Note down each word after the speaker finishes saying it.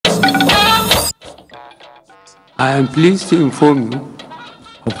I am pleased to inform you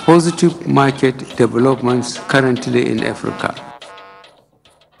of positive market developments currently in Africa.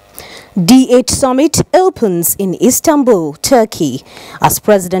 D8 summit opens in Istanbul, Turkey, as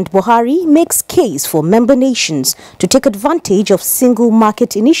President Buhari makes case for member nations to take advantage of single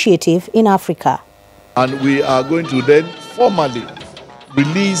market initiative in Africa. And we are going to then formally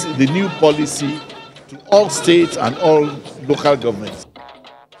release the new policy to all states and all local governments.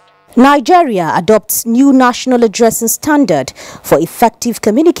 Nigeria adopts new national addressing standard for effective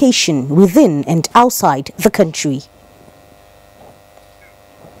communication within and outside the country.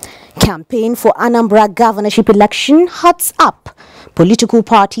 Campaign for Anambra governorship election hots up. Political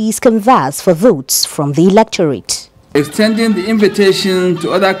parties converse for votes from the electorate. Extending the invitation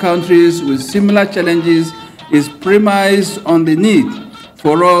to other countries with similar challenges is premised on the need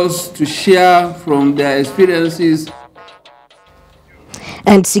for us to share from their experiences.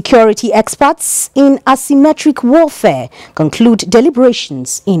 And security experts in asymmetric warfare conclude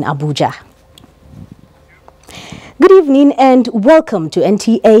deliberations in Abuja. Good evening and welcome to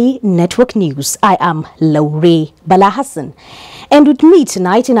NTA Network News. I am Laure Balahassan. And with me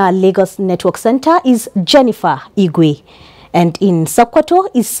tonight in our Lagos Network Center is Jennifer Igwe. And in Sokoto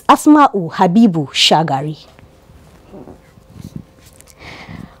is Asma'u Habibu Shagari.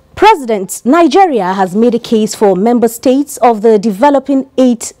 President Nigeria has made a case for member states of the developing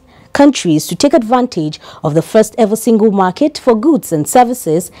 8 countries to take advantage of the first ever single market for goods and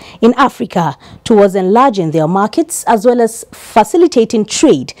services in Africa towards enlarging their markets as well as facilitating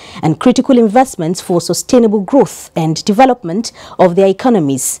trade and critical investments for sustainable growth and development of their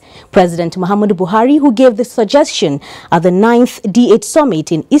economies. President Muhammadu Buhari, who gave the suggestion at the 9th D8 summit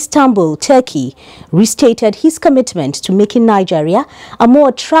in Istanbul, Turkey, restated his commitment to making Nigeria a more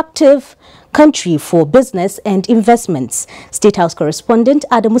attractive country for business and investments. State House correspondent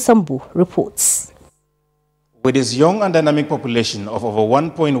Adamu Sambu reports. With its young and dynamic population of over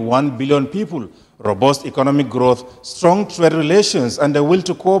 1.1 billion people, robust economic growth, strong trade relations, and the will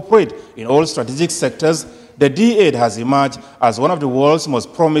to cooperate in all strategic sectors, the D8 has emerged as one of the world's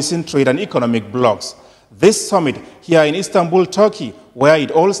most promising trade and economic blocs. This summit here in Istanbul, Turkey, where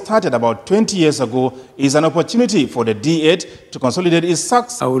it all started about 20 years ago, is an opportunity for the D8 to consolidate its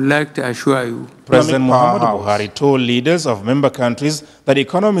success. I would like to assure you, President Muhammadu Buhari told leaders of member countries that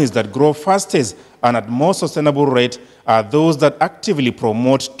economies that grow fastest and at more sustainable rate are those that actively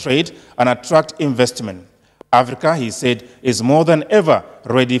promote trade and attract investment. Africa, he said, is more than ever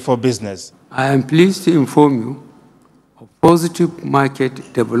ready for business. I am pleased to inform you of positive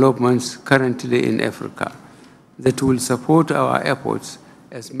market developments currently in Africa that will support our efforts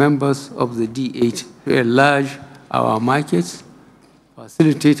as members of the D8 to enlarge our markets,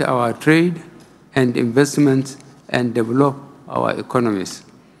 facilitate our trade and investments, and develop our economies.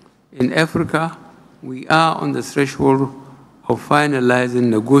 In Africa, we are on the threshold of finalizing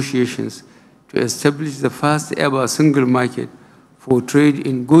negotiations to establish the first ever single market for trade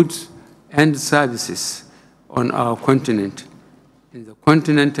in goods and services on our continent, in the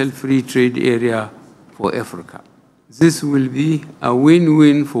Continental Free Trade Area for Africa. This will be a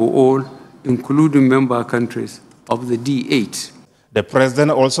win-win for all, including member countries of the D8. The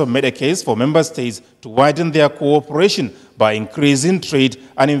president also made a case for member states to widen their cooperation by increasing trade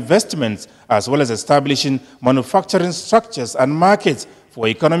and investments, as well as establishing manufacturing structures and markets for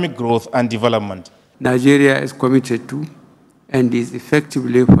economic growth and development. Nigeria is committed to and is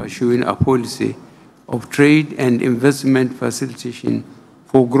effectively pursuing a policy of trade and investment facilitation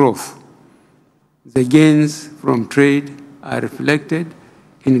for growth. The gains from trade are reflected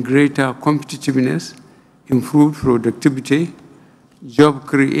in greater competitiveness, improved productivity, job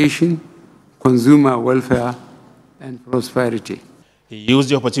creation, consumer welfare, and prosperity. He used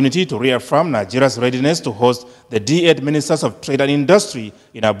the opportunity to reaffirm Nigeria's readiness to host the D8 Ministers of Trade and Industry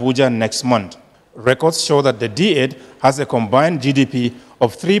in Abuja next month. Records show that the D8 has a combined GDP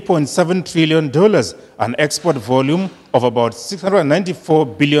of $3.7 trillion, an export volume of about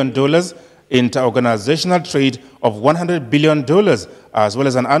 $694 billion, inter-organizational trade of $100 billion, as well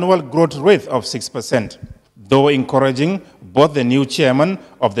as an annual growth rate of 6%. Though encouraging, both the new chairman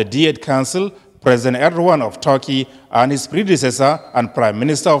of the D8 Council, President Erdogan of Turkey, and his predecessor and Prime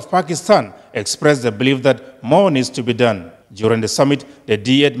Minister of Pakistan expressed the belief that more needs to be done. During the summit, the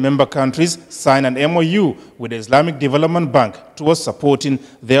D8 member countries signed an MOU with the Islamic Development Bank towards supporting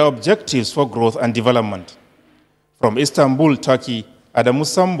their objectives for growth and development. From Istanbul, Turkey, Adamu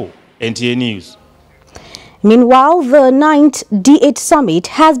Sambu, NTA News. Meanwhile, the 9th D8 summit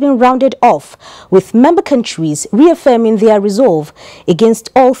has been rounded off, with member countries reaffirming their resolve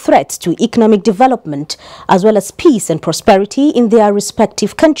against all threats to economic development, as well as peace and prosperity in their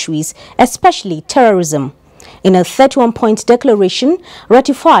respective countries, especially terrorism. In a 31-point declaration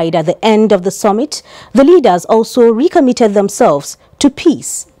ratified at the end of the summit, the leaders also recommitted themselves to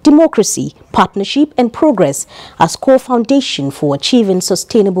peace, democracy, partnership and progress as core foundation for achieving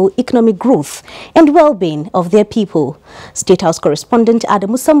sustainable economic growth and well-being of their people. State House correspondent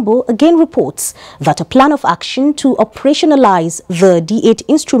Adamu Sambo again reports that a plan of action to operationalize the D8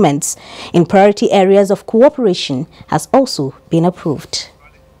 instruments in priority areas of cooperation has also been approved.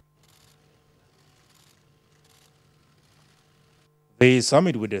 The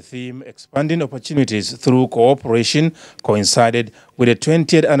summit with the theme Expanding Opportunities Through Cooperation coincided with the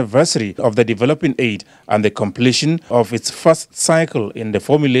 20th anniversary of the Developing Aid and the completion of its first cycle in the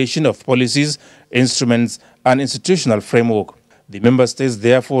formulation of policies, instruments and institutional framework. The member states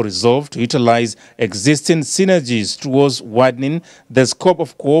therefore resolved to utilize existing synergies towards widening the scope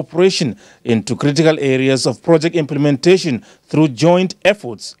of cooperation into critical areas of project implementation through joint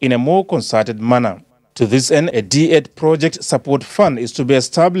efforts in a more concerted manner. To this end, a D8 Project Support Fund is to be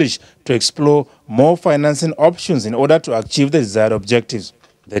established to explore more financing options in order to achieve the desired objectives.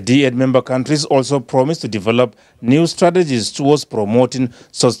 The D8 member countries also promised to develop new strategies towards promoting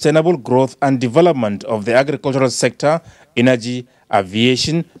sustainable growth and development of the agricultural sector, energy,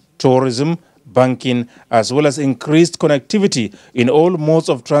 aviation, tourism, banking, as well as increased connectivity in all modes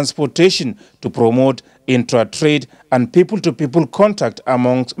of transportation to promote intra-trade and people-to-people contact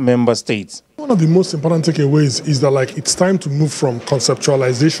amongst member states. One of the most important takeaways is that it's time to move from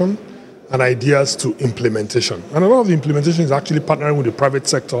conceptualization and ideas to implementation. And a lot of the implementation is actually partnering with the private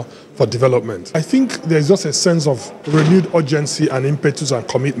sector for development. I think there's just a sense of renewed urgency and impetus and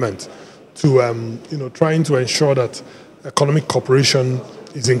commitment to trying to ensure that economic cooperation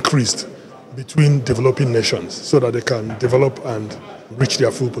is increased between developing nations so that they can develop and reach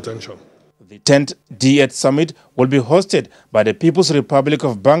their full potential. The 10th D8 Summit will be hosted by the People's Republic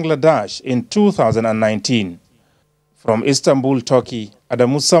of Bangladesh in 2019. From Istanbul, Turkey,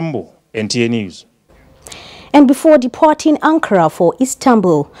 Adamu Sambo, NTA News. And before departing Ankara for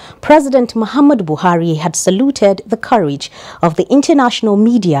Istanbul, President Muhammadu Buhari had saluted the courage of the international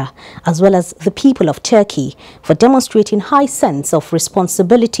media as well as the people of Turkey for demonstrating high sense of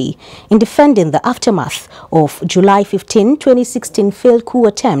responsibility in defending the aftermath of July 15, 2016 failed coup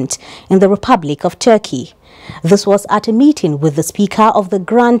attempt in the Republic of Turkey. This was at a meeting with the Speaker of the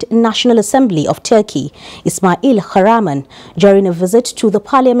Grand National Assembly of Turkey, Ismail Kahraman, during a visit to the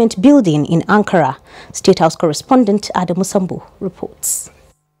Parliament building in Ankara. State House correspondent Adamu Sambo reports.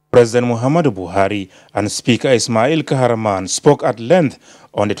 President Muhammadu Buhari and Speaker Ismail Kahraman spoke at length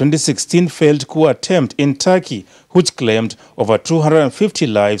on the 2016 failed coup attempt in Turkey, which claimed over 250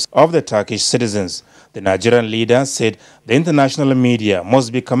 lives of the Turkish citizens. The Nigerian leader said the international media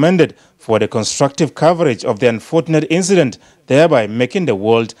must be commended for the constructive coverage of the unfortunate incident, thereby making the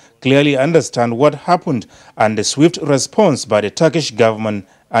world clearly understand what happened and the swift response by the Turkish government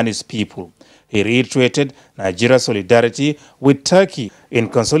and its people. He reiterated Nigeria's solidarity with Turkey in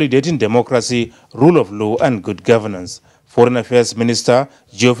consolidating democracy, rule of law and good governance. Foreign Affairs Minister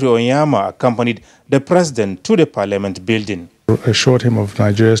Geoffrey Onyama accompanied the president to the Parliament building. Assured him of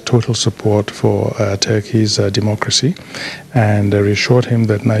Nigeria's total support for Turkey's democracy and reassured him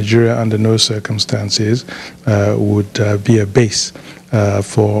that Nigeria under no circumstances would be a base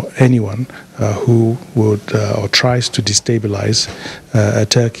for anyone who would or tries to destabilize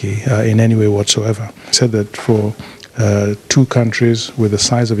Turkey in any way whatsoever. He said that for two countries with the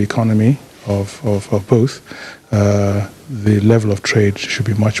size of economy of both, the level of trade should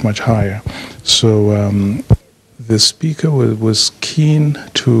be much, much higher. So the Speaker was keen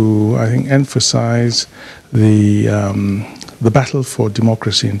to, I think, emphasize the battle for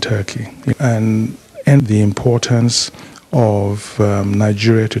democracy in Turkey and the importance of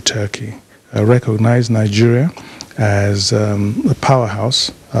Nigeria to Turkey. Recognize Nigeria as a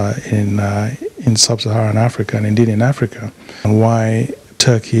powerhouse in sub-Saharan Africa and indeed in Africa, and why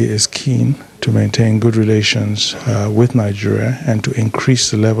Turkey is keen to maintain good relations with Nigeria and to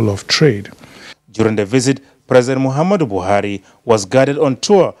increase the level of trade. During the visit, President Muhammadu Buhari was guided on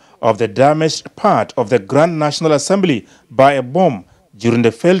tour of the damaged part of the Grand National Assembly by a bomb during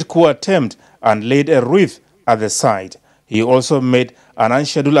the failed coup attempt and laid a wreath at the site. He also made an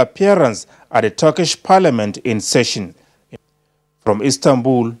unscheduled appearance at the Turkish Parliament in session. From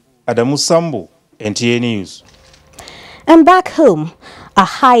Istanbul, Adamu Sambo, NTA News. And back home, a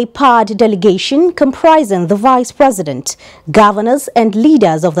high-powered delegation comprising the Vice President, governors and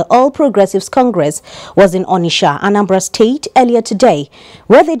leaders of the All Progressives Congress was in Onitsha, Anambra State earlier today,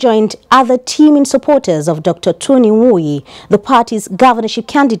 where they joined other teaming supporters of Dr. Tony Nwoye, the party's governorship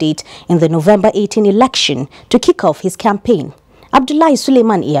candidate in the November 18 election, to kick off his campaign. Abdullahi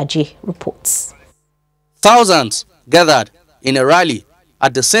Suleiman Iyaji reports. Thousands gathered in a rally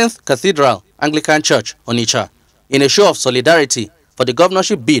at the St. Cathedral Anglican Church, Onitsha, in a show of solidarity for the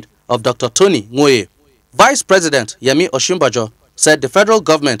governorship bid of Dr. Tony Nwoye. Vice President Yemi Osinbajo said the federal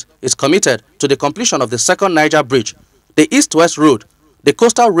government is committed to the completion of the second Niger Bridge, the East-West Road, the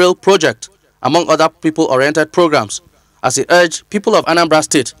Coastal Rail Project, among other people-oriented programs, as he urged people of Anambra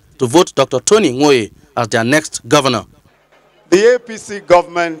State to vote Dr. Tony Nwoye as their next governor. The APC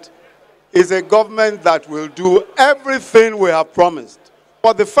government is a government that will do everything we have promised.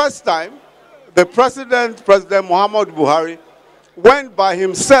 For the first time, the President Muhammadu Buhari, went by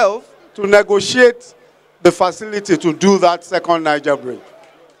himself to negotiate the facility to do that second Niger Bridge.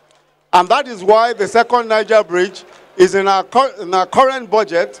 And that is why the second Niger Bridge is in our current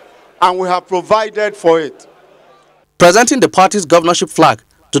budget, and we have provided for it. Presenting the party's governorship flag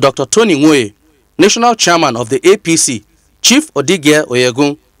to Dr. Tony Nwoye, national chairman of the APC, Chief Odigye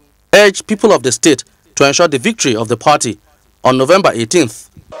Oyegun, urged people of the state to ensure the victory of the party on November 18th.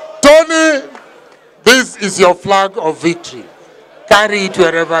 Tony, this is your flag of victory. Carry it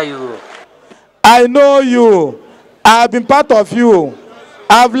wherever you go. I know you. I have been part of you.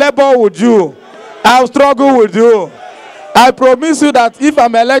 I have labored with you. I have struggled with you. I promise you that if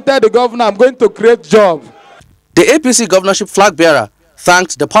I'm elected the governor, I'm going to create jobs. The APC governorship flag bearer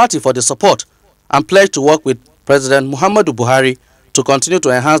thanked the party for the support and pledged to work with President Muhammadu Buhari to continue to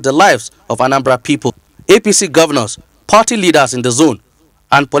enhance the lives of Anambra people. APC governors, party leaders in the zone,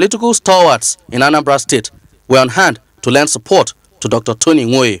 and political stalwarts in Anambra State were on hand to lend support to Dr. Tony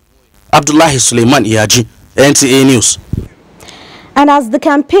Nwoye. Abdullahi Suleiman Iyaji, NTA News. And as the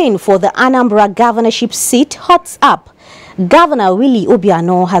campaign for the Anambra governorship seat hots up, Governor Willie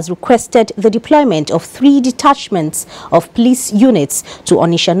Obiano has requested the deployment of 3 detachments of police units to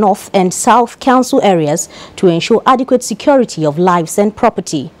Onitsha North and South Council areas to ensure adequate security of lives and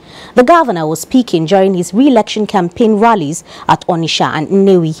property. The governor was speaking during his re-election campaign rallies at Onitsha and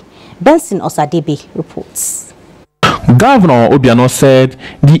Nnewi. Benson Osadebe reports. Governor Obiano said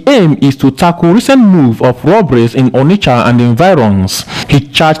the aim is to tackle recent move of robberies in Onitsha and environs. He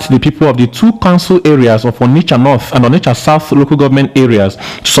charged the people of the 2 council areas of Onitsha North and Onitsha South local government areas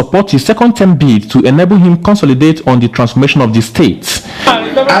to support his second-term bid to enable him consolidate on the transformation of the state.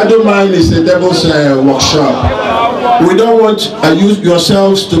 Idle mind is the devil's workshop. We don't want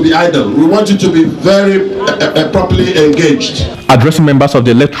yourselves to be idle. We want you to be very properly engaged. Addressing members of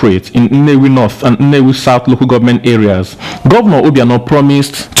the electorate in Nnewi North and Nnewi South local government areas, Governor Obiano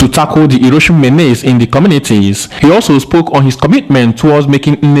promised to tackle the erosion menace in the communities. He also spoke on his commitment towards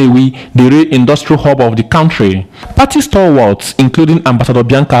making Nnewi the real industrial hub of the country. Party stalwarts, including Ambassador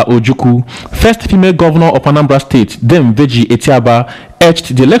Bianca Ojukwu, first female governor of Anambra State, Dem Veji Etiaba,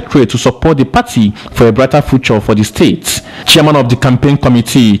 urged the electorate to support the party for a brighter future for the state. Chairman of the campaign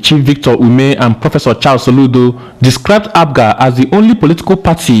committee, Chief Victor Ume, and Professor Charles Soludo described ABGA as the only political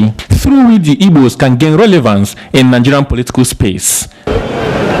party through which the Igbos can gain relevance in Nigerian political space.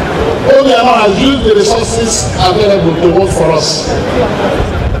 Obiano has used the resources available to work for us.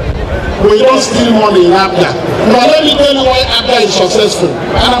 We don't steal money in ABGA. But let me tell you why ABGA is successful.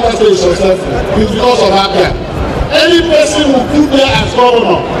 Anambra State is successful. It's because of ABGA. Any person who put there as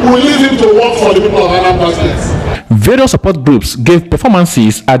governor will leave him to work for the people of Anambra State. Various support groups gave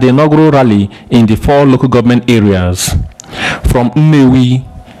performances at the inaugural rally in the 4 local government areas. From Nnewi,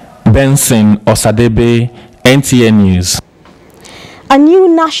 Benson Osadebe, NTA News. A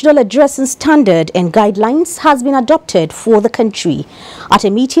new national addressing standard and guidelines has been adopted for the country. At a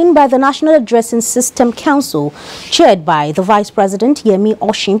meeting by the National Addressing System Council, chaired by the Vice President Yemi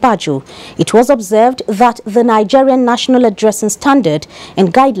Osinbajo, it was observed that the Nigerian National Addressing Standard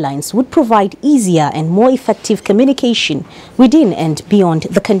and guidelines would provide easier and more effective communication within and beyond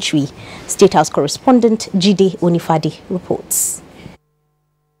the country. State House correspondent Jide Onifade reports.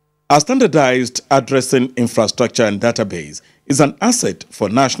 A standardized addressing infrastructure and database is an asset for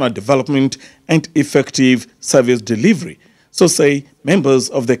national development and effective service delivery, so say members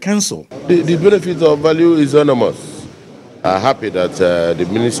of the council. The benefit of value is enormous. I'm happy that the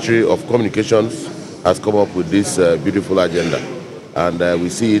Ministry of Communications has come up with this beautiful agenda, and we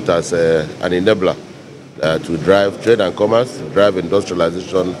see it as an enabler to drive trade and commerce, drive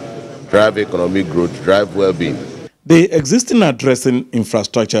industrialization, drive economic growth, drive well-being. The existing addressing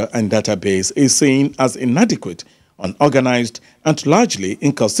infrastructure and database is seen as inadequate, unorganized, and largely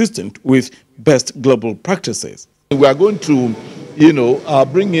inconsistent with best global practices. We are going to,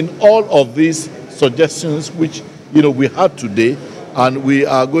 bring in all of these suggestions which, we had today, and we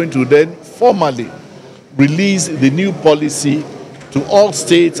are going to then formally release the new policy to all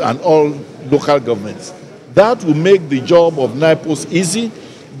states and all local governments. That will make the job of NIPOS easy.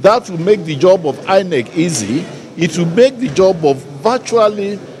 that will make the job of INEC easy. It will make the job of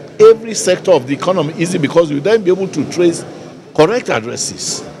virtually every sector of the economy easy, because we'll then be able to trace correct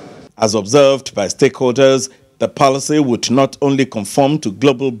addresses. As observed by stakeholders, the policy would not only conform to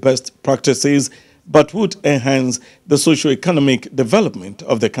global best practices, but would enhance the socio-economic development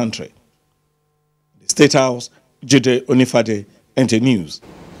of the country. The State House, Jide Onifade, NT News.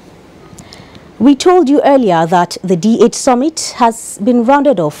 We told you earlier that the D8 summit has been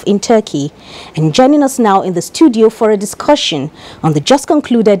rounded off in Turkey, and joining us now in the studio for a discussion on the just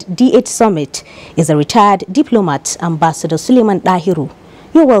concluded D8 summit is a retired diplomat, Ambassador Suleiman Dahiru.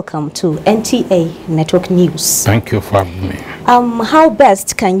 You're welcome to NTA Network News. Thank you for having me. How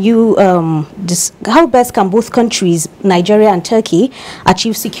best can both countries, Nigeria and Turkey,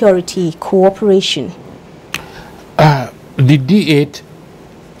 achieve security cooperation? The D8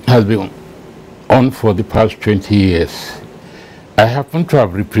 has been on for the past 20 years. I happen to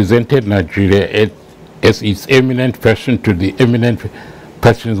have represented Nigeria as its eminent person to the eminent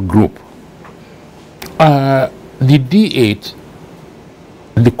persons group. The D8,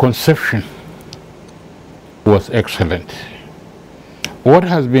 the conception was excellent. What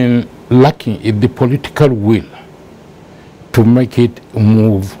has been lacking is the political will to make it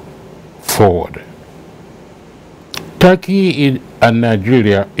move forward. Turkey and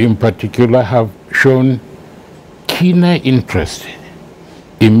Nigeria in particular have shown keener interest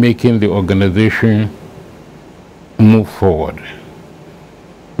in making the organization move forward.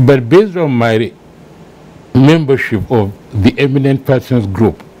 But based on my membership of the eminent persons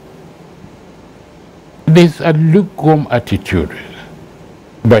group, there's a lukewarm attitude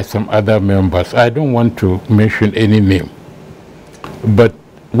by some other members. I don't want to mention any name, but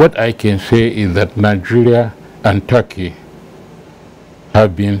what I can say is that Nigeria and Turkey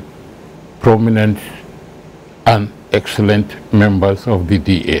have been prominent and excellent members of the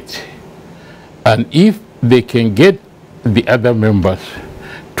D8. And if they can get the other members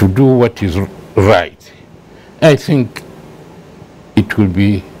to do what is right, I think it will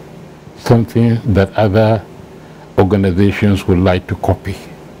be something that other organizations would like to copy.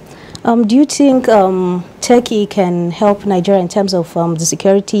 Do you think Turkey can help Nigeria in terms of the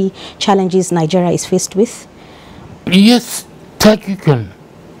security challenges Nigeria is faced with? Yes, Turkey can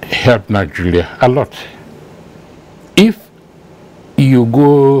help Nigeria a lot. If you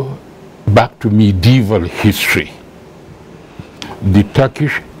go back to medieval history, the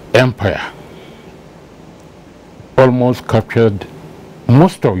Turkish Empire almost captured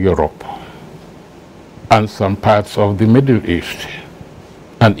most of Europe and some parts of the Middle East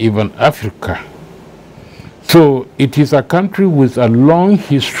and even Africa. So it is a country with a long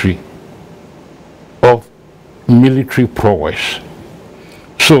history of military prowess.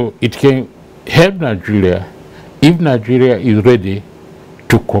 So it can help Nigeria if Nigeria is ready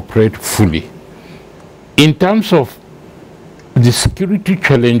to cooperate fully. In terms of the security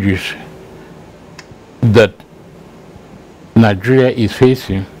challenges that Nigeria is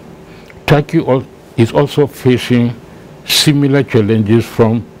facing, Turkey is also facing similar challenges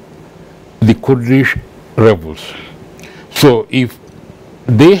from the Kurdish rebels. So if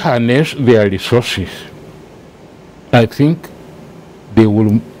they harness their resources, I think they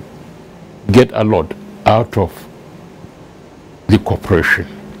will get a lot out of the cooperation.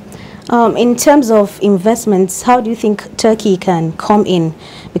 In terms of investments, how do you think Turkey can come in?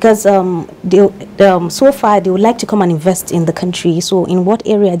 Because so far they would like to come and invest in the country. So in what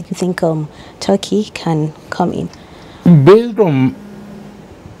area do you think Turkey can come in? Based on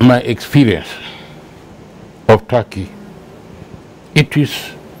my experience of Turkey, it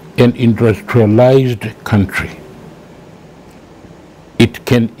is an industrialized country. It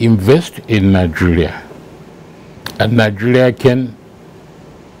can invest in Nigeria, and Nigeria can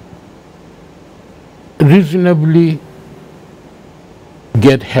reasonably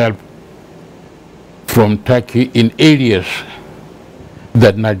get help from Turkey in areas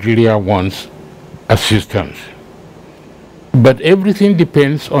that Nigeria wants assistance. But everything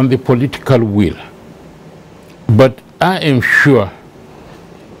depends on the political will. But I am sure,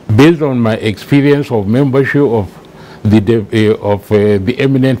 based on my experience of membership of the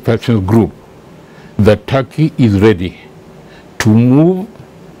eminent persons group, that Turkey is ready to move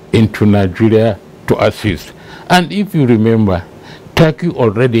into Nigeria to assist. And if you remember, Turkey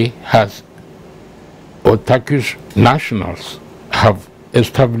already has, or Turkish nationals have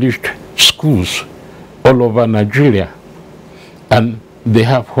established schools all over Nigeria. And they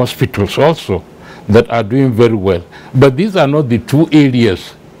have hospitals also that are doing very well. But these are not the two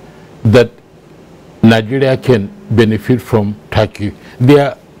areas that Nigeria can benefit from Turkey. There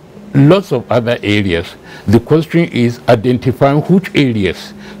are lots of other areas. The question is identifying which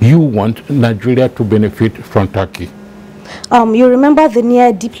areas you want Nigeria to benefit from Turkey. You remember the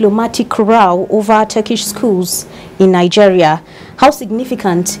near diplomatic row over Turkish schools in Nigeria. How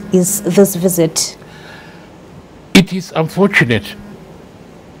significant is this visit? It is unfortunate.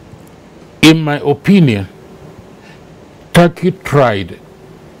 In my opinion, Turkey tried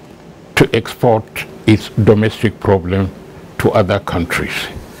to export its domestic problem to other countries.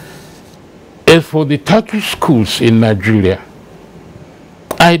 As for the Turkish schools in Nigeria,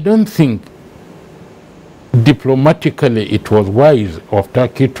 I don't think diplomatically it was wise of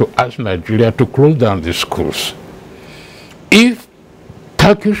Turkey to ask Nigeria to close down the schools. If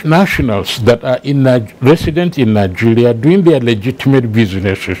Turkish nationals that are resident in Nigeria doing their legitimate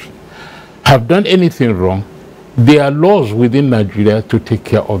businesses have done anything wrong, there are laws within Nigeria to take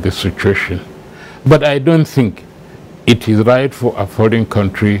care of the situation. But I don't think it is right for a foreign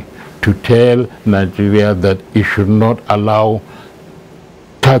country to tell Nigeria that it should not allow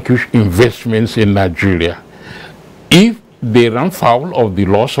Turkish investments in Nigeria. If they run foul of the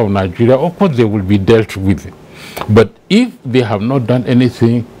laws of Nigeria, of course they will be dealt with. But if they have not done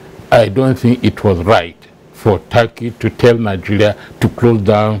anything, I don't think it was right for Turkey to tell Nigeria to close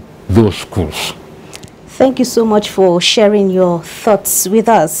down those schools. Thank you so much for sharing your thoughts with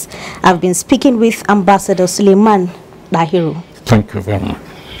us. I've been speaking with Ambassador Suleiman Dahiru. Thank you very much.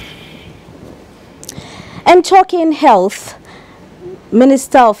 And talking health,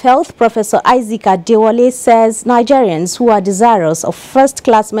 Minister of Health, Professor Isaac Adewale, says Nigerians who are desirous of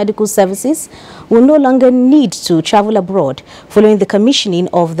first-class medical services will no longer need to travel abroad following the commissioning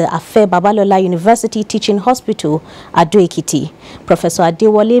of the Afe Babalola University Teaching Hospital at Ado-Ekiti. Professor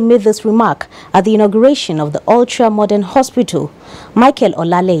Adewale made this remark at the inauguration of the ultra-modern hospital. Michael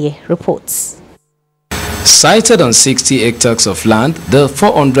Olaleye reports. Sited on 60 hectares of land, the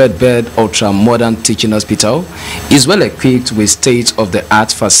 400-bed ultra-modern teaching hospital is well equipped with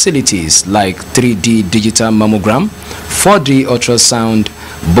state-of-the-art facilities like 3D digital mammogram, 4D ultrasound,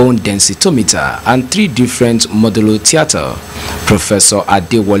 bone densitometer, and 3 different modular theater. Professor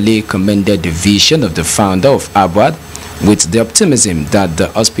Adewale commended the vision of the founder of ABWAD with the optimism that the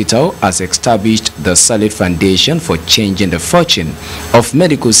hospital has established the solid foundation for changing the fortune of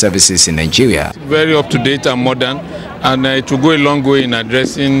medical services in Nigeria. Very up-to-date and modern, and it will go a long way in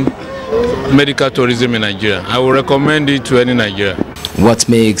addressing medical tourism in Nigeria. I will recommend it to any Nigerian. What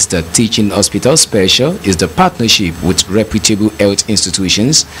makes the teaching hospital special is the partnership with reputable health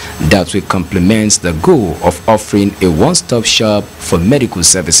institutions that will complement the goal of offering a one-stop shop for medical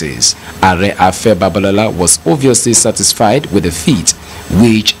services. Are Afe Babalola was obviously satisfied with the feat,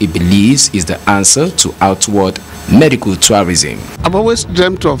 which he believes is the answer to outward medical tourism. I've always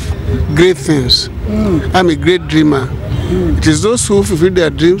dreamt of great things. I'm a great dreamer. It is those who fulfill their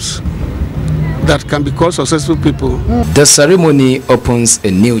dreams that can be called successful people. The ceremony opens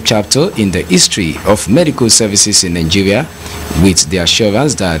a new chapter in the history of medical services in Nigeria with the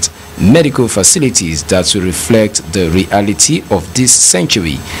assurance that medical facilities that will reflect the reality of this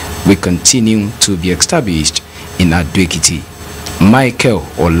century will continue to be established in Ado-Ekiti. Michael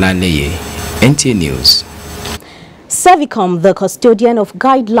Olaleye, NTA News. Servicom, the custodian of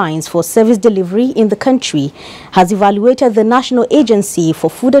guidelines for service delivery in the country, has evaluated the National Agency for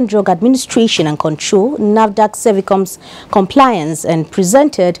Food and Drug Administration and Control, NAFDAC Servicom's compliance, and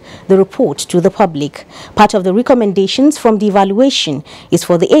presented the report to the public. Part of the recommendations from the evaluation is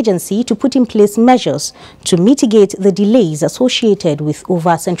for the agency to put in place measures to mitigate the delays associated with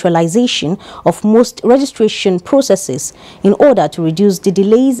over-centralization of most registration processes in order to reduce the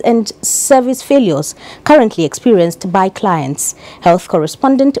delays and service failures currently experienced by clients. Health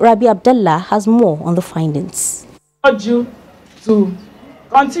correspondent Rabi Abdullah has more on the findings. I urge you to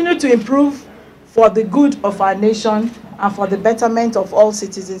continue to improve for the good of our nation and for the betterment of all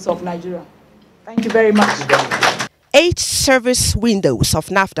citizens of Nigeria. Thank you very much. 8 service windows of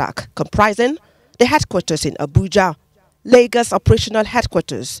NAFDAC comprising the headquarters in Abuja, Lagos operational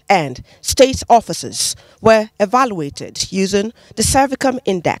headquarters, and state offices were evaluated using the Servicom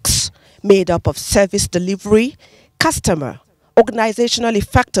Index, made up of service delivery, customer, organizational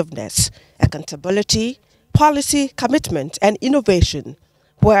effectiveness, accountability, policy commitment, and innovation,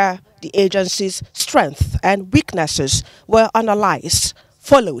 where the agency's strengths and weaknesses were analyzed,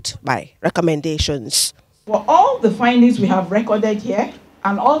 followed by recommendations. For all the findings we have recorded here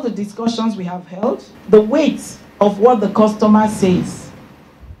and all the discussions we have held, the weight of what the customer says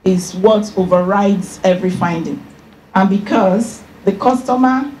is what overrides every finding. And because the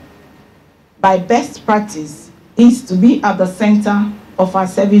customer, by best practice, is to be at the center of our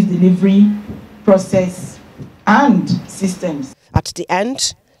service delivery process and systems. At the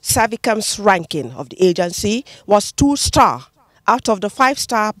end, Servicom's ranking of the agency was 2-star out of the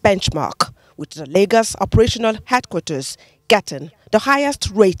 5-star benchmark, with the Lagos operational headquarters getting the highest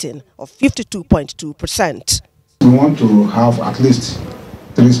rating of 52.2%. We want to have at least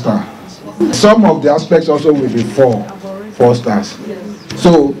 3-star. Some of the aspects also will be 4 stars.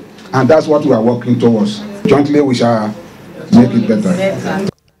 So, and that's what we are working towards. Jointly, we shall make it better.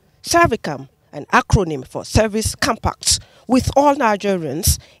 Servicom, an acronym for Service Compact with All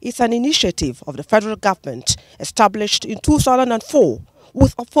Nigerians, is an initiative of the federal government established in 2004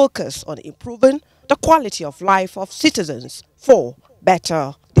 with a focus on improving the quality of life of citizens for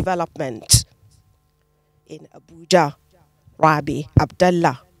better development. In Abuja, Rabi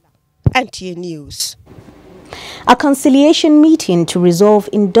Abdullah, NTA News. A conciliation meeting to resolve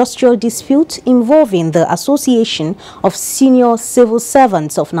industrial disputes involving the Association of Senior Civil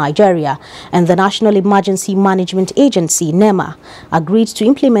Servants of Nigeria and the National Emergency Management Agency, NEMA, agreed to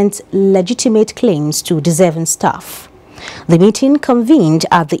implement legitimate claims to deserving staff. The meeting, convened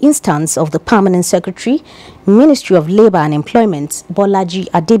at the instance of the Permanent Secretary, Ministry of Labour and Employment, Bolaji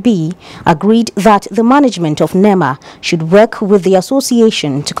Adebi, agreed that the management of NEMA should work with the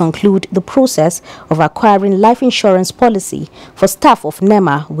association to conclude the process of acquiring life insurance policy for staff of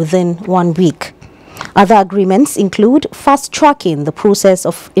NEMA within 1 week. Other agreements include fast-tracking the process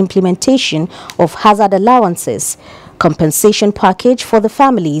of implementation of hazard allowances, compensation package for the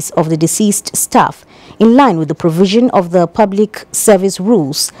families of the deceased staff, in line with the provision of the public service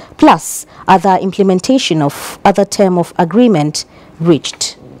rules, plus other implementation of other term of agreement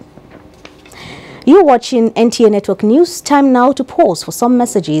reached. You're watching NTA Network News. Time now to pause for some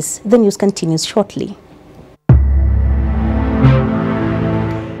messages. The news continues shortly.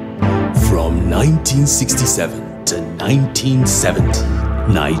 From 1967 to 1970,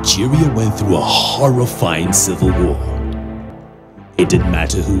 Nigeria went through a horrifying civil war. It didn't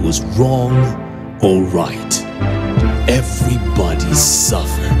matter who was wrong or right. Everybody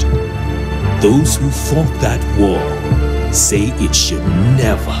suffered. Those who fought that war say it should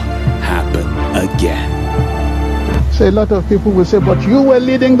never happen again. So a lot of people will say, but you were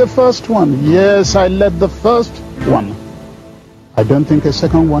leading the first one. Yes, I led the first one. I don't think a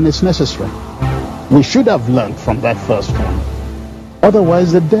second one is necessary. We should have learned from that first one.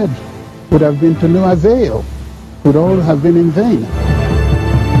 Otherwise, the dead would have been to no avail, would all have been in vain.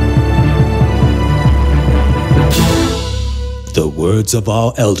 The words of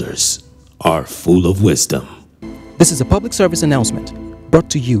our elders are full of wisdom. This is a public service announcement brought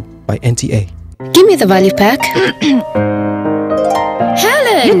to you by NTA. Give me the value pack.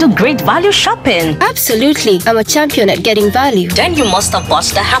 Helen! You do great value shopping. Absolutely. I'm a champion at getting value. Then you must have bought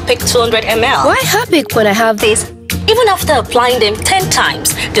the Hapic 200 ml. Why Hapic when I have this? Even after applying them 10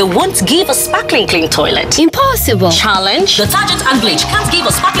 times, they won't give a sparkling clean toilet. Impossible. Challenge. Detergent and bleach can't give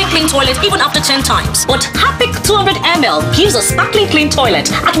a sparkling clean toilet even after 10 times. But Hapic 200 ml gives a sparkling clean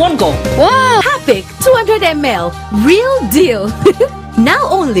toilet at one go. Wow! Hapic 200 ml. Real deal. Now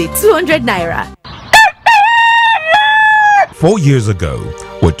only 200 naira. 4 years ago,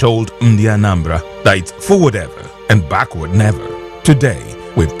 we told Anambra that it's forward ever and backward never. Today,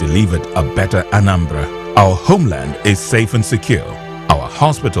 we've delivered a better Anambra. Our homeland is safe and secure. Our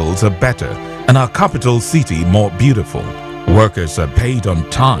hospitals are better and our capital city more beautiful. Workers are paid on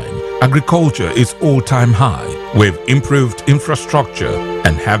time. Agriculture is all-time high. We've improved infrastructure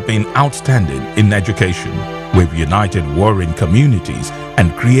and have been outstanding in education. We've united warring communities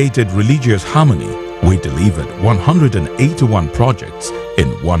and created religious harmony. We delivered 181 projects in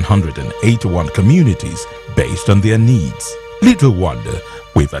 181 communities based on their needs. Little wonder,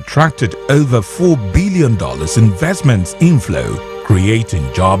 we've attracted over $4 billion investments inflow,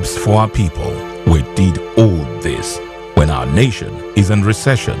 creating jobs for our people. We did all this when our nation is in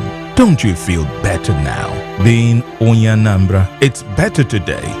recession. Don't you feel better now? Being Onyanambra, it's better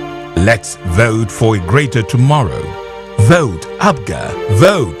today. Let's vote for a greater tomorrow. Vote Abga.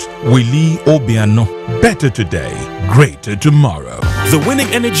 Vote Willie Obiano. Better today, greater tomorrow. The winning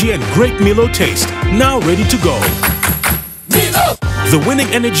energy and great Milo taste, now ready to go. Milo! The winning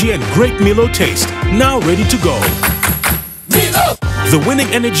energy and great Milo taste, now ready to go. Milo! The winning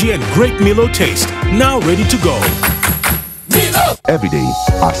energy and great Milo taste, now ready to go. Milo! Every day,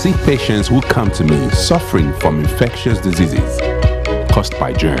 I see patients who come to me suffering from infectious diseases caused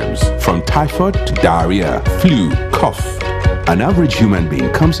by germs, from typhoid to diarrhea, flu, cough. An average human being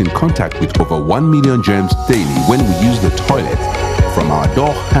comes in contact with over 1 million germs daily when we use the toilet, from our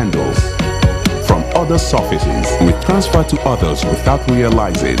door handles, from other surfaces we transfer to others without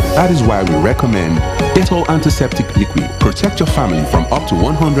realizing. That is why we recommend Dettol Antiseptic Liquid. Protect your family from up to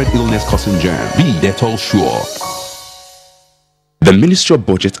 100 illness-causing germs. Be Dettol Sure. The Ministry of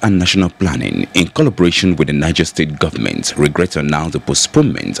Budget and National Planning, in collaboration with the Niger State government, regret to announce the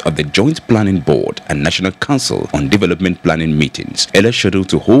postponement of the Joint Planning Board and National Council on Development Planning meetings, earlier scheduled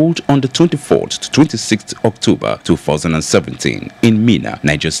to hold on the 24th to 26th October 2017 in Mina,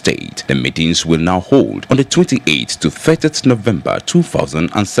 Niger State. The meetings will now hold on the 28th to 30th November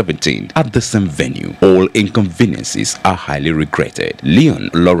 2017 at the same venue. All inconveniences are highly regretted. Leon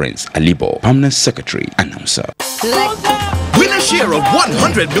Lawrence Alibo, Permanent Secretary, announcer. Win a share of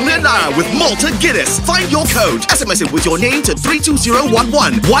 100 million naira with Malta Guinness. Find your code. SMS it with your name to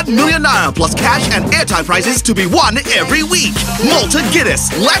 32011. 1 million naira plus cash and airtime prizes to be won every week. Malta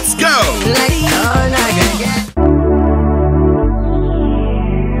Guinness. Let's go.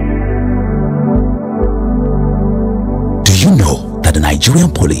 Do you know that the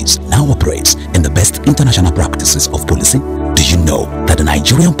Nigerian police now operates in the best international practices of policing? Do you know that the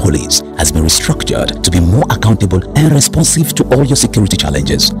Nigerian police has been restructured to be more accountable and responsive to all your security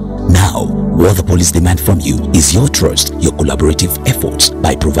challenges? Now, what the police demand from you is your trust, your collaborative efforts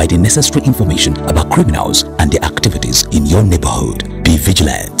by providing necessary information about criminals and their activities in your neighborhood. Be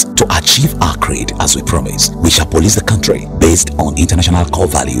vigilant. To achieve our creed as we promise, we shall police the country based on international core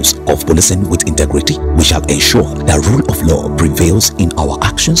values of policing with integrity. We shall ensure that rule of law prevails in our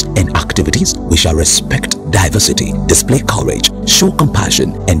actions and activities. We shall respect diversity, display courage, show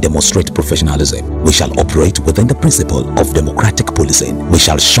compassion, and demonstrate professionalism. We shall operate within the principle of democratic policing. We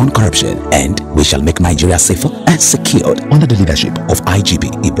shall shun corruption, and we shall make Nigeria safer and secured under the leadership of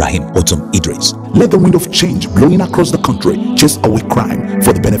IGP Ibrahim Otum Idris. Let the wind of change blowing across the country chase away crime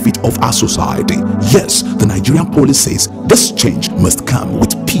for the benefit of our society. Yes, the Nigerian police says this change must come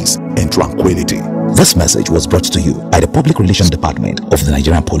with peace and tranquility. This message was brought to you by the Public Relations Department of the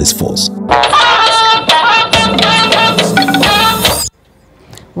Nigerian Police Force.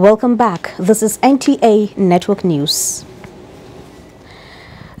 Welcome back. This is NTA Network News.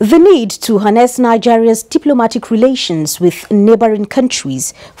 The need to harness Nigeria's diplomatic relations with neighboring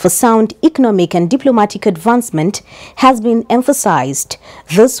countries for sound economic and diplomatic advancement has been emphasized.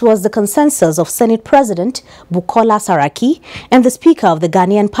 This was the consensus of Senate President Bukola Saraki and the Speaker of the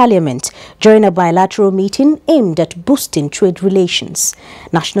Ghanaian Parliament during a bilateral meeting aimed at boosting trade relations.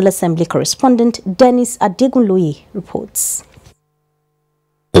 National Assembly correspondent Dennis Adegunloye reports.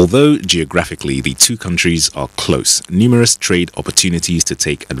 Although geographically the two countries are close, numerous trade opportunities to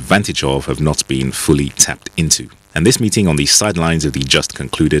take advantage of have not been fully tapped into. And this meeting on the sidelines of the just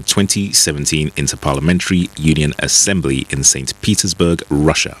concluded 2017 Interparliamentary Union Assembly in St. Petersburg,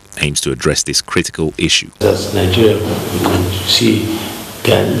 Russia, aims to address this critical issue. As Nigeria, we can see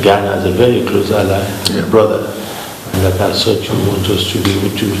Ghana as a very close ally, a brother, and that as such we want us to be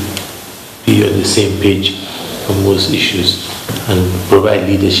able to be on the same page on most issues and provide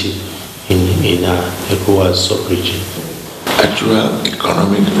leadership in our ECOWAS sub-region. Actual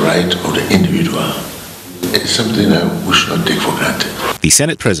economic right of the individual is something that we should not take for granted. The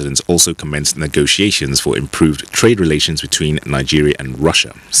Senate President also commenced negotiations for improved trade relations between Nigeria and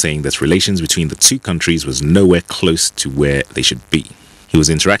Russia, saying that relations between the two countries was nowhere close to where they should be. He was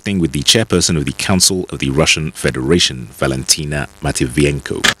interacting with the chairperson of the Council of the Russian Federation, Valentina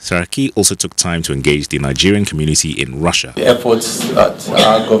Matvienko. Saraki also took time to engage the Nigerian community in Russia. The efforts that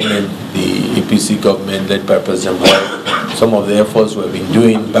our government, the APC government led by President Buhari, some of the efforts we've been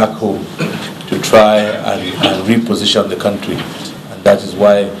doing back home to try and reposition the country. And that is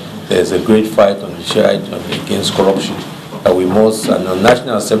why there's a great fight on the side against corruption that we must, and on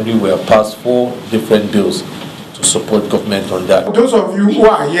National Assembly we have passed 4 different bills to support government on that. Those of you who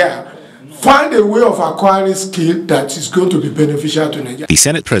are here, find a way of acquiring skill that is going to be beneficial to Nigeria. The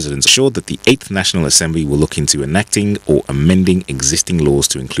Senate President assured that the 8th National Assembly will look into enacting or amending existing laws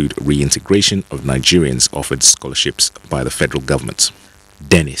to include reintegration of Nigerians offered scholarships by the federal government.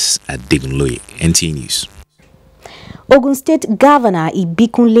 Dennis Adegunloye, NTA News. Ogun State Governor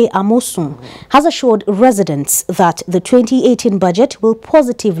Ibikunle Amosun has assured residents that the 2018 budget will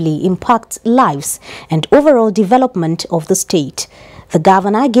positively impact lives and overall development of the state. The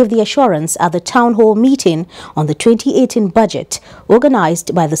governor gave the assurance at the town hall meeting on the 2018 budget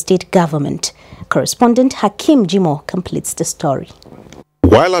organized by the state government. Correspondent Hakim Jimo completes the story.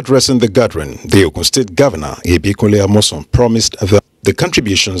 While addressing the gathering, the Ogun State Governor Ibikunle Amosun promised that the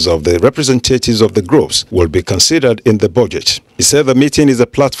contributions of the representatives of the groups will be considered in the budget. He said the meeting is a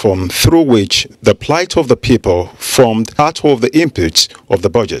platform through which the plight of the people formed part of the inputs of the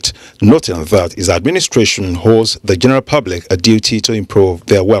budget, noting that his administration holds the general public a duty to improve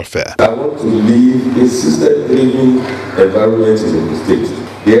their welfare. I want to leave a system-driven environment in the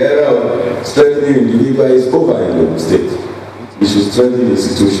state. The era of strengthening individuals is over in the state. We should strengthen the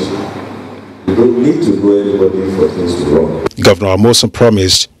institution. You don't need to know anybody for things to run. Governor Amoson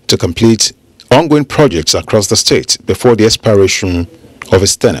promised to complete ongoing projects across the state before the expiration of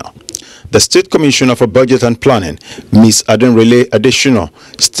his tenure. The State Commissioner for Budget and Planning, Ms. Adenrele Adesina,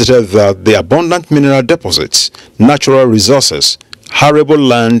 stated that the abundant mineral deposits, natural resources, arable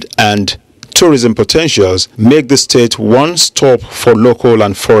land and tourism potentials make the state one stop for local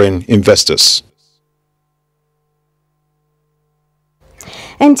and foreign investors.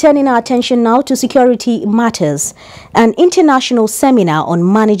 And turning our attention now to security matters, an international seminar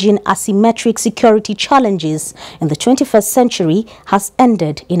on managing asymmetric security challenges in the 21st century has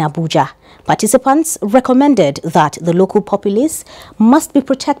ended in Abuja. Participants recommended that the local populace must be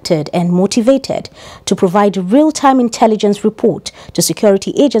protected and motivated to provide real-time intelligence report to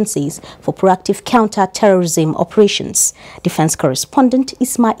security agencies for proactive counter-terrorism operations. Defense correspondent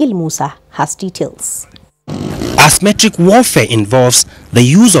Ismail Musa has details. Asymmetric warfare involves the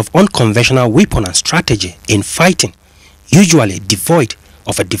use of unconventional weapon and strategy in fighting, usually devoid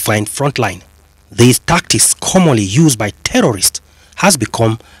of a defined front line. These tactics, commonly used by terrorists, has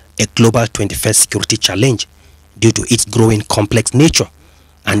become a global 21st security challenge due to its growing complex nature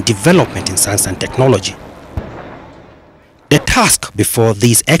and development in science and technology. The task before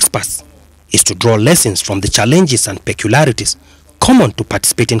these experts is to draw lessons from the challenges and peculiarities common to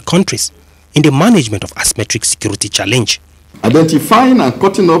participating countries in the management of asymmetric security challenge. Identifying and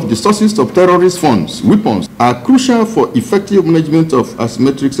cutting off the sources of terrorist funds, weapons, are crucial for effective management of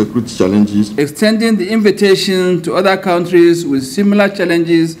asymmetric security challenges. Extending the invitation to other countries with similar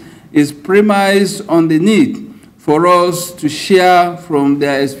challenges is premised on the need for us to share from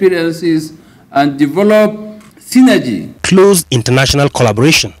their experiences and develop synergy. Close international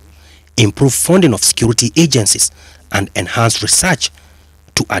collaboration, improve funding of security agencies, and enhance research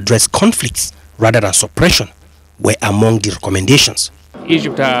to address conflicts rather than suppression were among the recommendations.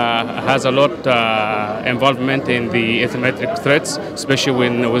 Egypt has a lot involvement in the asymmetric threats, especially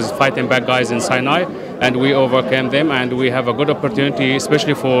when it was fighting bad guys in Sinai, and we overcame them, and we have a good opportunity,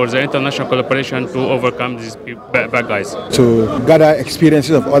 especially for the international collaboration, to overcome these bad guys. To gather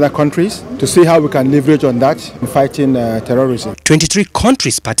experiences of other countries, to see how we can leverage on that in fighting terrorism. 23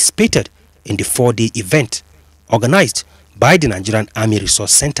 countries participated in the 4-day event organized by the Nigerian Army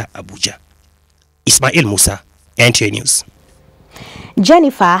Resource Center, Abuja. Ismail Musa, NTA News.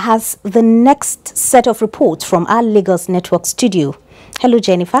 Jennifer has the next set of reports from our Lagos Network studio. Hello,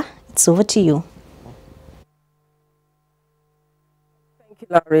 Jennifer. It's over to you. Thank you,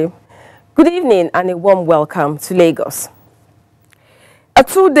 Larry. Good evening and a warm welcome to Lagos. A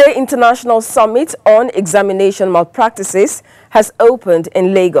 2-day international summit on examination malpractices has opened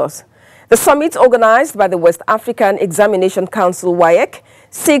in Lagos. The summit, organized by the West African Examination Council, WAEC,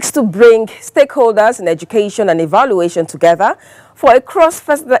 seeks to bring stakeholders in education and evaluation together for a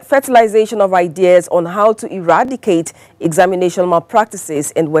cross-fertilization of ideas on how to eradicate examination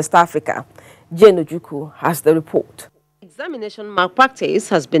malpractices in West Africa. Jane Ojuku has the report. Examination malpractice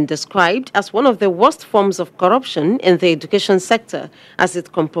has been described as one of the worst forms of corruption in the education sector, as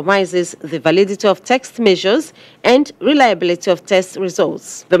it compromises the validity of test measures and reliability of test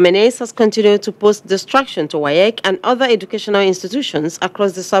results. The menace has continued to pose distraction to WAEC and other educational institutions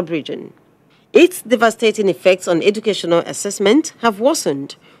across the sub-region. Its devastating effects on educational assessment have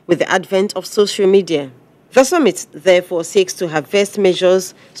worsened with the advent of social media. The summit, therefore, seeks to harvest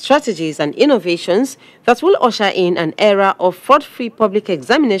measures, strategies, and innovations that will usher in an era of fraud-free public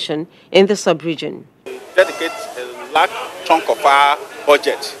examination in the sub-region. Dedicate a large chunk of our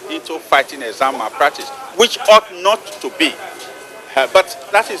budget into fighting exam malpractice, which ought not to be. But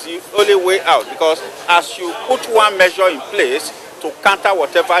that is the only way out, because as you put one measure in place to counter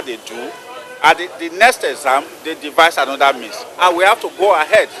whatever they do, at the next exam, they devise another means. And we have to go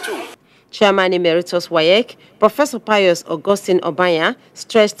ahead, too. Chairman Emeritus WAEC, Professor Pius Augustine Obanya,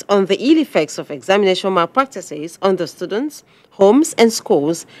 stressed on the ill effects of examination malpractices on the students, homes and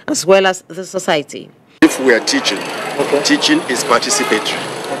schools, as well as the society. If we are teaching, teaching is participatory.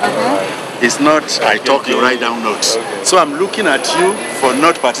 It's not I talk, you write down notes. So I'm looking at you for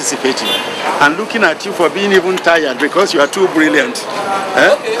not participating. I'm looking at you for being even tired because you are too brilliant.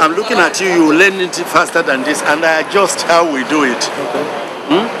 I'm looking at you, you learn it faster than this, and I adjust how we do it.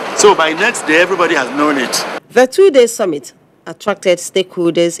 So by next day, everybody has known it. The 2-day summit attracted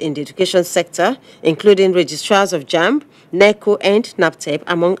stakeholders in the education sector, including registrars of JAMB, NECO, and NAPTEP,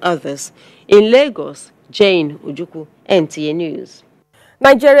 among others. In Lagos, Jane Ojuku, NTA News.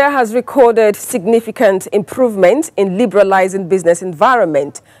 Nigeria has recorded significant improvement in liberalizing business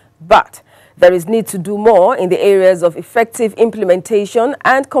environment, but there is need to do more in the areas of effective implementation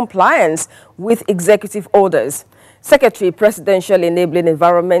and compliance with executive orders. Secretary, Presidential Enabling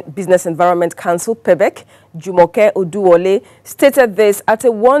Business Environment Council, PEBEC, Jumoke Oduwole, stated this at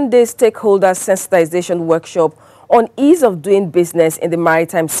a one-day stakeholder sensitization workshop on ease of doing business in the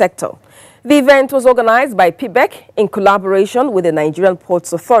maritime sector. The event was organized by PEBEC in collaboration with the Nigerian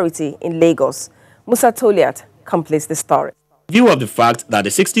Ports Authority in Lagos. Musa Toliat completes the story. In view of the fact that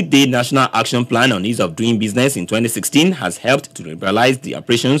the 60-day National Action Plan on Ease of Doing Business in 2016 has helped to liberalize the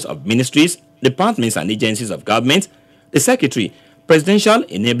operations of ministries, departments and agencies of government, the Secretary, Presidential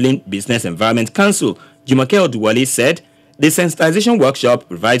Enabling Business Environment Council, Jumoke Oduwole, said the sensitization workshop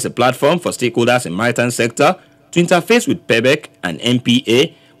provides a platform for stakeholders in the maritime sector to interface with PEBEC and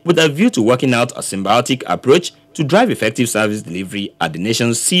NPA with a view to working out a symbiotic approach to drive effective service delivery at the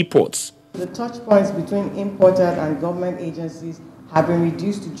nation's seaports. The touch points between imported and government agencies have been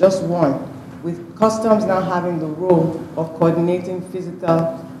reduced to just one, with customs now having the role of coordinating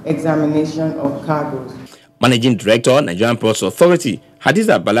physical examination of cargoes. Managing Director, Nigerian Ports Authority,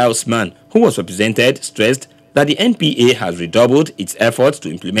 Hadiza Bala Usman, who was represented, stressed that the NPA has redoubled its efforts to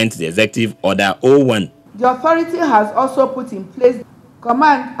implement the Executive Order 01. The authority has also put in place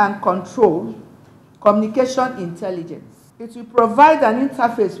command and control communication intelligence. It will provide an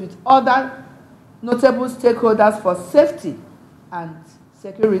interface with other notable stakeholders for safety and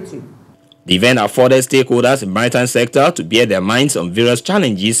security. The event afforded stakeholders in the maritime sector to bear their minds on various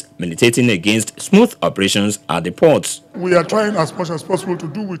challenges militating against smooth operations at the ports. We are trying as much as possible to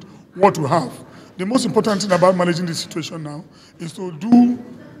do with what we have. The most important thing about managing the situation now is to do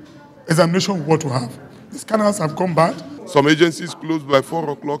examination of what we have. The scanners have come back. Some agencies closed by 4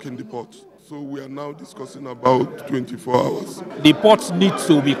 o'clock in the port. So we are now discussing about 24 hours. The ports need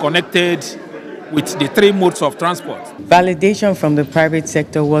to be connected with the 3 modes of transport. Validation from the private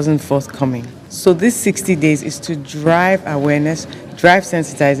sector wasn't forthcoming. So this 60 days is to drive awareness, drive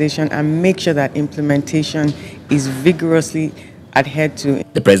sensitization, and make sure that implementation is vigorously adhered to.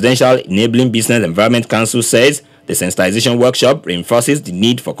 The Presidential Enabling Business Environment Council says the sensitization workshop reinforces the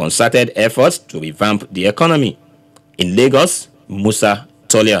need for concerted efforts to revamp the economy. In Lagos, Musa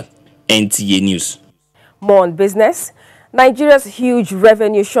Toliat, NTA News. More on business. Nigeria's huge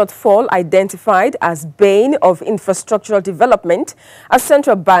revenue shortfall identified as bane of infrastructural development as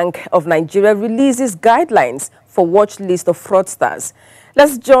Central Bank of Nigeria releases guidelines for watch list of fraudsters.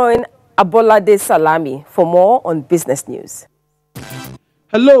 Let's join Abolade Salami for more on business news.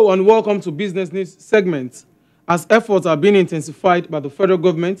 Hello and welcome to Business News segment. As efforts are being intensified by the federal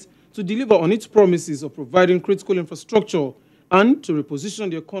government to deliver on its promises of providing critical infrastructure and to reposition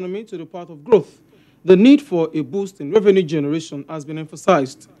the economy to the path of growth, the need for a boost in revenue generation has been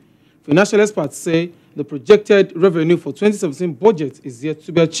emphasized. Financial experts say the projected revenue for 2017 budget is yet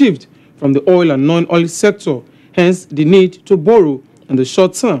to be achieved from the oil and non-oil sector, hence the need to borrow in the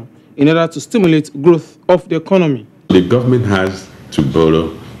short term in order to stimulate growth of the economy. The government has to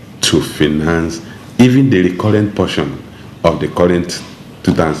borrow to finance even the recurrent portion of the current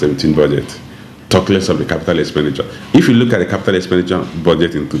 2017 budget. Talk less of the capital expenditure. If you look at the capital expenditure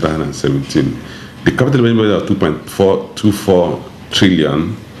budget in 2017, the capital expenditure of 2.424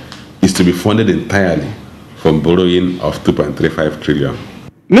 trillion is to be funded entirely from borrowing of 2.35 trillion.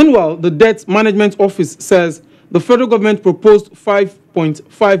 Meanwhile, the Debt Management Office says the federal government proposed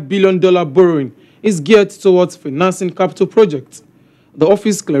 $5.5 billion borrowing is geared towards financing capital projects. The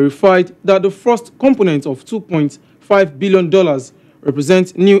office clarified that the first component of $2.5 billion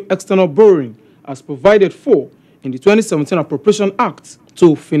represents new external borrowing as provided for in the 2017 Appropriation Act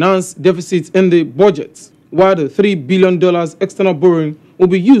to finance deficits in the budget, while the $3 billion external borrowing will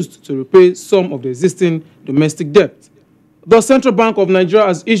be used to repay some of the existing domestic debt. The Central Bank of Nigeria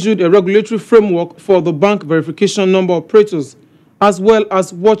has issued a regulatory framework for the bank verification number operators, as well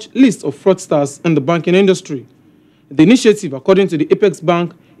as watch lists of fraudsters in the banking industry. The initiative, according to the Apex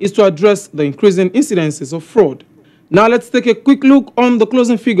Bank, is to address the increasing incidences of fraud. Now let's take a quick look on the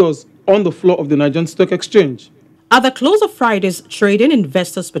closing figures on the floor of the Nigerian Stock Exchange. At the close of Friday's trading,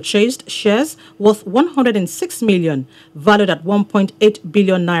 investors purchased shares worth 106 million, valued at 1.8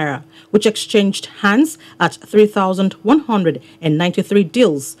 billion naira, which exchanged hands at 3,193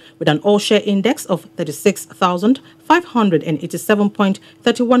 deals, with an all-share index of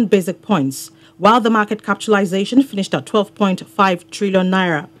 36,587.31 basic points, while the market capitalization finished at 12.5 trillion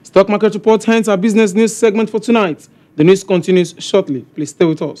naira. Stock market reports ends our business news segment for tonight. The news continues shortly. Please stay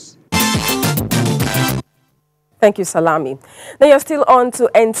with us. Thank you, Salami. Now you're still on to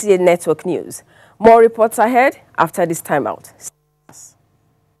NTA Network News. More reports ahead after this timeout.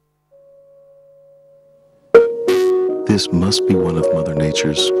 This must be one of Mother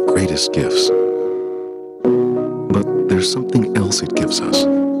Nature's greatest gifts. But there's something else it gives us.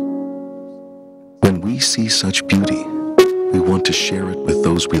 When we see such beauty, we want to share it with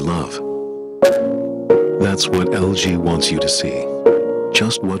those we love. That's what LG wants you to see.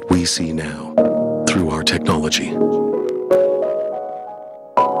 Just what we see now, through our technology.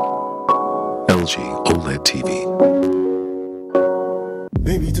 LG OLED TV.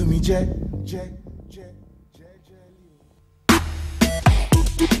 Baby, do me jet.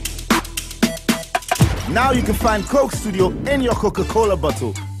 Now you can find Coke Studio in your Coca-Cola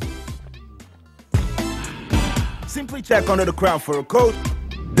bottle. Simply check under the crown for a code,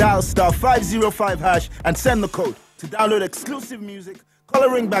 dial *505# and send the code to download exclusive music,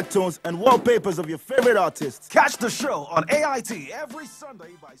 coloring back tones, and wallpapers of your favorite artists. Catch the show on AIT every Sunday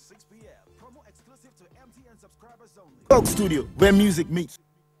by 6 p.m. Promo exclusive to MTN subscribers only. Coke Studio, where music meets.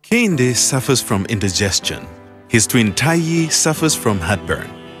 Kehinde suffers from indigestion. His twin Taiyi suffers from heartburn.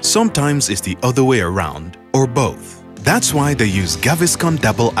 Sometimes it's the other way around, or both. That's why they use Gaviscon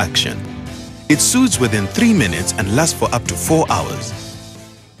Double Action. It soothes within 3 minutes and lasts for up to 4 hours.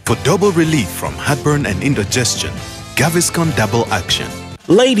 For double relief from heartburn and indigestion, Gaviscon Double Action.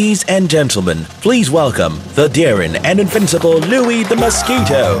 Ladies and gentlemen, please welcome the daring and invincible Louis the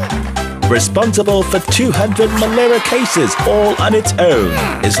Mosquito. Responsible for 200 malaria cases all on its own.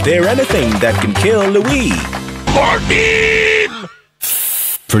 Is there anything that can kill Louis? Morphine!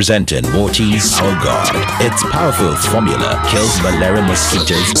 Presenting Mortine's Power Guard. Its powerful formula kills malaria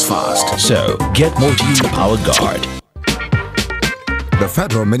mosquitoes fast. So, get Mortine Power Guard. The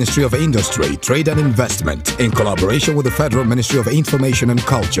Federal Ministry of Industry, Trade and Investment, in collaboration with the Federal Ministry of Information and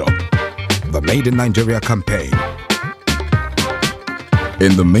Culture, the Made in Nigeria campaign.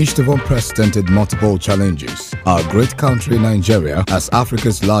 In the midst of unprecedented multiple challenges, our great country Nigeria, as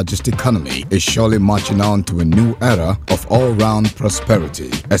Africa's largest economy, is surely marching on to a new era of all-round prosperity,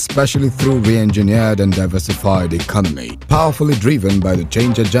 especially through re-engineered and diversified economy, powerfully driven by the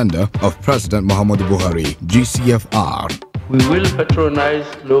change agenda of President Muhammadu Buhari, GCFR. We will patronize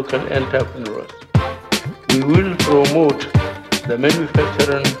local entrepreneurs. We will promote the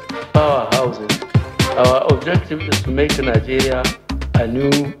manufacturing powerhouses. Our objective is to make Nigeria a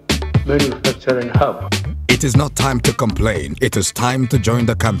new manufacturing hub. It is not time to complain. It is time to join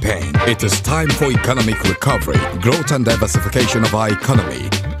the campaign. It is time for economic recovery, growth and diversification of our economy.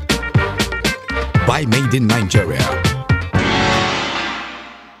 By Made in Nigeria.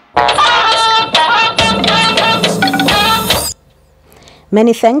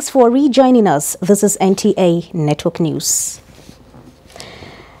 Many thanks for rejoining us. This is NTA Network News.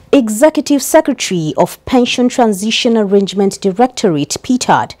 Executive Secretary of Pension Transition Arrangement Directorate,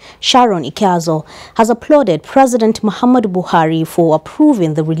 PTAD, Sharon Ikazo, has applauded President Muhammadu Buhari for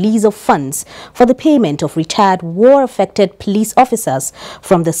approving the release of funds for the payment of retired war-affected police officers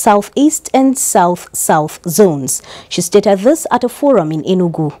from the Southeast and South-South zones. She stated this at a forum in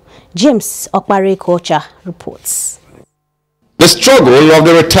Enugu. James Okpare-Kocha reports. The struggle of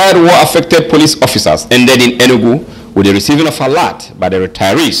the retired war-affected police officers ended in Enugu with the receiving of alert by the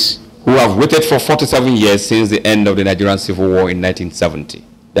retirees who have waited for 47 years since the end of the Nigerian Civil War in 1970.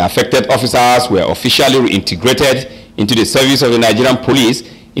 The affected officers were officially reintegrated into the service of the Nigerian police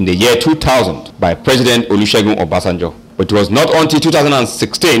in the year 2000 by President Olusegun Obasanjo. But it was not until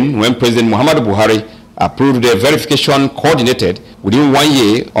 2016 when President Muhammadu Buhari approved the verification coordinated within 1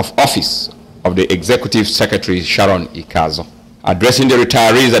 year of office of the Executive Secretary Sharon Ikazo. Addressing the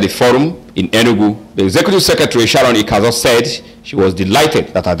retirees at the forum in Enugu, the Executive Secretary Sharon Ikazo said she was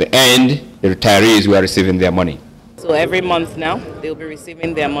delighted that at the end, the retirees were receiving their money. So every month now, they'll be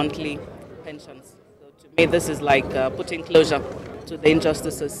receiving their monthly pensions. So to me, this is like putting closure to the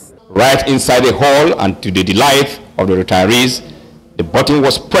injustices. Right inside the hall, and to the delight of the retirees, the button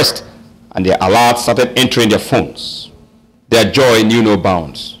was pressed and their alerts started entering their phones. Their joy knew no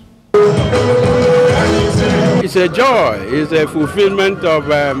bounds. It's a joy. It's a fulfillment of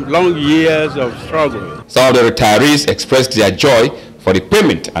long years of struggle. Some of the retirees expressed their joy for the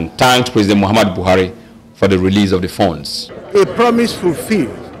payment and thanked President Muhammadu Buhari for the release of the funds. A promise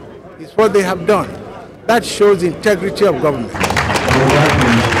fulfilled is what they have done. That shows integrity of government.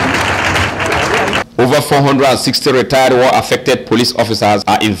 Over 460 retired war-affected police officers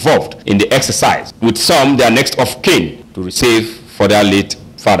are involved in the exercise, with some their next of kin to receive for their late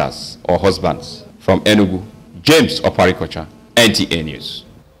fathers or husbands. From Enugu, James Okpare-Kocha, NTA News.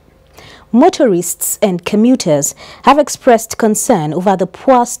 Motorists and commuters have expressed concern over the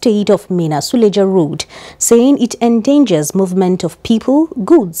poor state of Minna-Suleja Road, saying it endangers movement of people,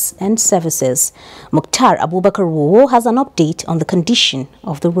 goods and services. Mukhtar Abubakar Wowo has an update on the condition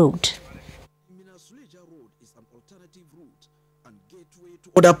of the road.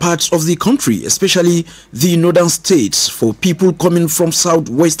 Other parts of the country, especially the northern states, for people coming from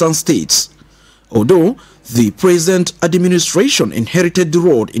southwestern states. Although the present administration inherited the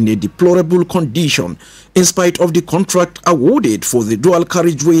road in a deplorable condition in spite of the contract awarded for the dual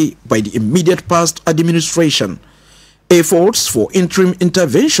carriageway by the immediate past administration. Efforts for interim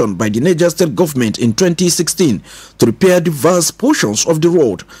intervention by the Niger State government in 2016 to repair the vast portions of the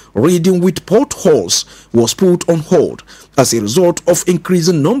road ridden with potholes was put on hold as a result of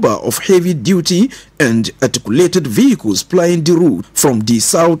increasing number of heavy-duty and articulated vehicles plying the route from the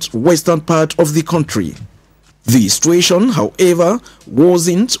southwestern part of the country. The situation, however,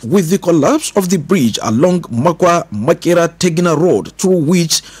 wasn't with the collapse of the bridge along Makwa-Makera-Tegina Road, through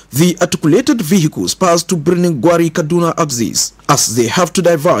which the articulated vehicles pass to Birnin-Gwari-Kaduna axis, as they have to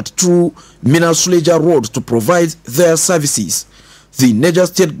divert through Mina-Suleja Road to provide their services. The Niger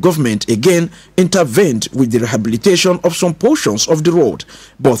State government again intervened with the rehabilitation of some portions of the road,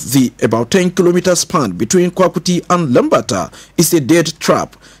 but the about 10-kilometer span between Kwakuti and Lambata is a dead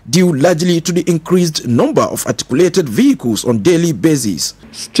trap, due largely to the increased number of articulated vehicles on daily basis.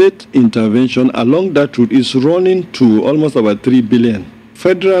 State intervention along that route is running to almost about 3 billion.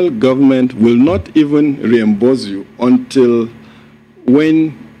 Federal government will not even reimburse you until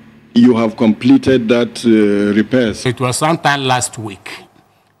when you have completed that repairs. It was sometime last week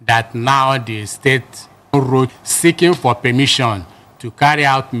that now the state road seeking for permission to carry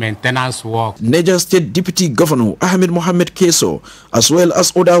out maintenance work. Niger State Deputy Governor Ahmed Mohamed Keso, as well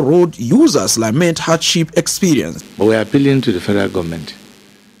as other road users, lament hardship experience. But we are appealing to the federal government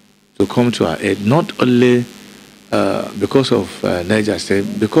to come to our aid, not only because of Niger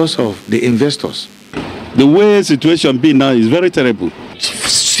State, because of the investors. The way the situation be now is very terrible.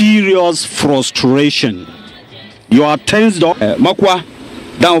 Serious frustration. You are tensed up. Makwa,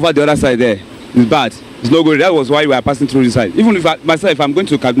 down over the other side there, is bad. It's not good. That was why we are passing through this side. Even if if I'm going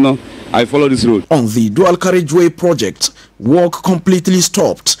to Kaduna, I follow this road. On the dual carriageway project, work completely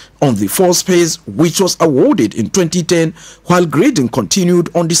stopped on the first phase, which was awarded in 2010, while grading continued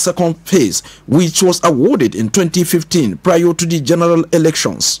on the second phase, which was awarded in 2015 prior to the general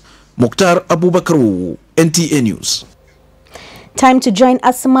elections. Mukhtar Abubakar, NTA News. Time to join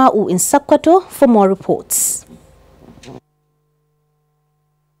Asma'u in Sokoto for more reports.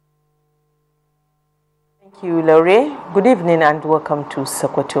 Thank you, Laurie. Good evening and welcome to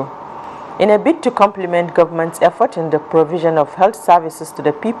Sokoto. In a bid to complement government's effort in the provision of health services to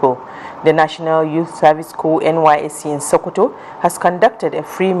the people, the National Youth Service Corps NYSC in Sokoto has conducted a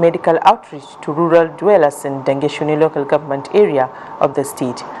free medical outreach to rural dwellers in Dengeshuni local government area of the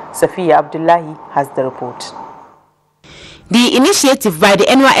state. Safiya Abdullahi has the report. The initiative by the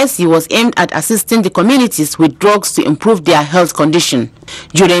NYSC was aimed at assisting the communities with drugs to improve their health condition.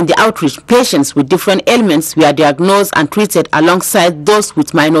 During the outreach, patients with different ailments were diagnosed and treated alongside those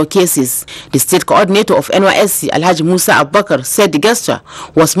with minor cases. The state coordinator of NYSC, Alhaji Musa Abubakar, said the gesture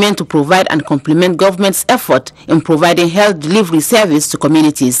was meant to provide and complement government's effort in providing health delivery service to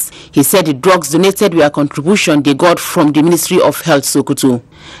communities. He said the drugs donated were a contribution they got from the Ministry of Health, Sokoto.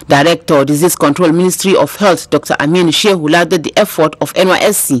 Director, Disease Control Ministry of Health, Dr. Amin Shehu, lauded the effort of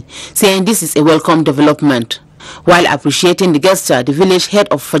NYSC, saying this is a welcome development. While appreciating the gesture, the village head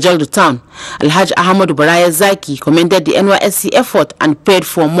of Fajaldu town, Alhaji Ahmad Baraya Zaki, commended the NYSC effort and prayed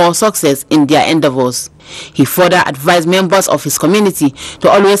for more success in their endeavors. He further advised members of his community to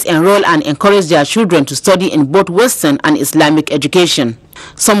always enroll and encourage their children to study in both Western and Islamic education.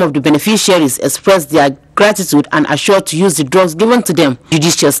 Some of the beneficiaries expressed their gratitude and assured to use the drugs given to them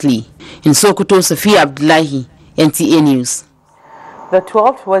judiciously. In Sokoto, Safiya Abdullahi, NTA News. The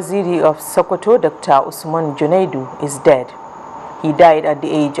 12th Waziri of Sokoto, Dr. Usman Junaidu, is dead. He died at the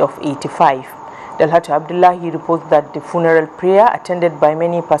age of 85. Dalhatu Abdullahi reports that the funeral prayer, attended by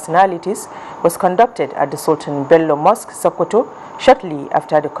many personalities, was conducted at the Sultan Bello Mosque, Sokoto, shortly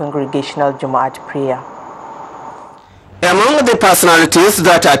after the congregational Jumu'at prayer. Among the personalities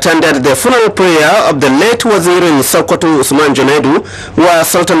that attended the funeral prayer of the late Wazir in Sokoto, Usman Junaidu, were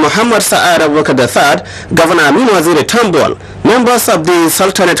Sultan Muhammad Sa'ad Abubakar III, Governor Amin Waziri Tambol, members of the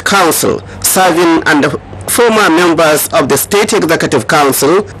Sultanate Council, serving and former members of the State Executive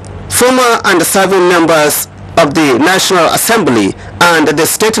Council, former and serving members of the National Assembly and the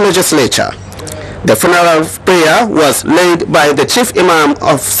State Legislature. The funeral prayer was led by the Chief Imam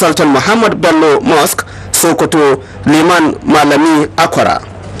of Sultan Muhammad Bello Mosque, Sokoto, Liman Malami Akwara.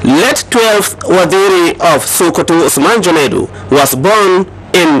 Late 12th Waziri of Sokoto, Usman Junaidu, was born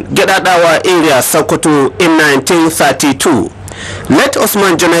in Gedadawa area, Sokoto, in 1932. Late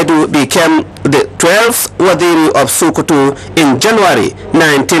Usman Junaidu became the 12th Waziri of Sokoto in January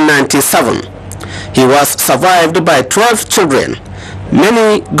 1997. He was survived by 12 children,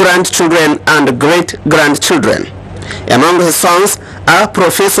 many grandchildren and great-grandchildren. Among his sons are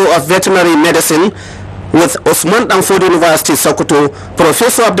Professor of Veterinary Medicine with Usman Danford University, Sokoto,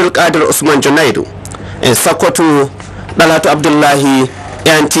 Professor Abdul Qadir Usman Junaidu. In Sokoto, Dalatu Abdullahi,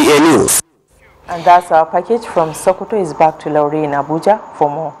 NTA News. And that's our package from Sokoto. Is back to Laurie in Abuja for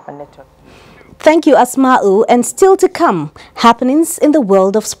more on network. Thank you, Asma'u. And still to come, happenings in the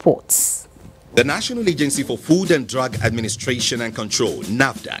world of sports. The National Agency for Food and Drug Administration and Control,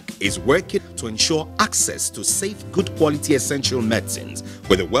 NAFDAC, is working to ensure access to safe, good quality essential medicines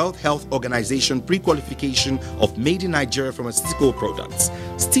with the World Health Organization pre-qualification of made in Nigeria pharmaceutical products,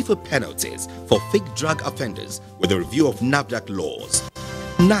 stiffer penalties for fake drug offenders with a review of NAFDAC laws,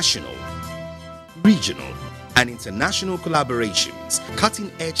 national, regional, and international collaborations,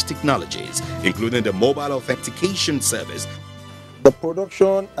 cutting-edge technologies, including the mobile authentication service. The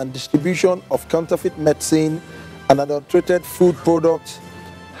production and distribution of counterfeit medicine and adulterated food products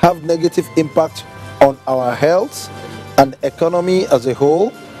have negative impact on our health and economy as a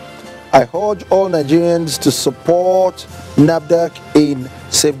whole. I urge all Nigerians to support NAFDAC in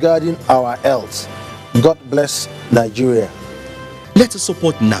safeguarding our health. God bless Nigeria. Let us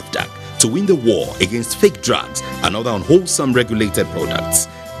support NAFDAC to win the war against fake drugs and other unwholesome regulated products.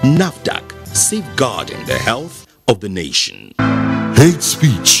 NAFDAC, safeguarding the health of the nation. Hate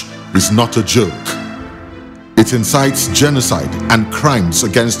speech is not a joke. It incites genocide and crimes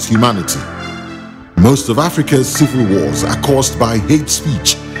against humanity. Most of Africa's civil wars are caused by hate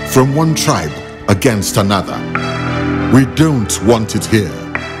speech from one tribe against another. We don't want it here.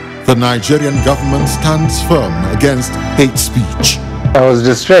 The Nigerian government stands firm against hate speech. I was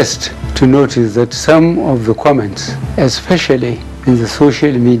distressed to notice that some of the comments, especially in the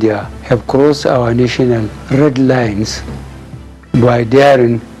social media, have crossed our national red lines by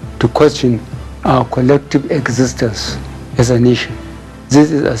daring to question our collective existence as a nation.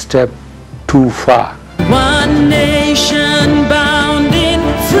 This is a step too far. One nation bound in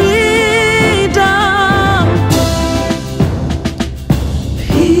freedom,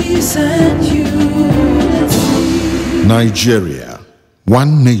 peace and unity. Nigeria,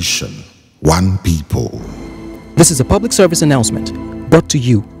 one nation, one people. This is a public service announcement brought to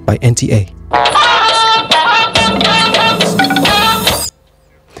you by NTA.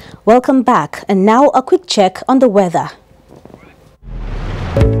 Welcome back, and now a quick check on the weather.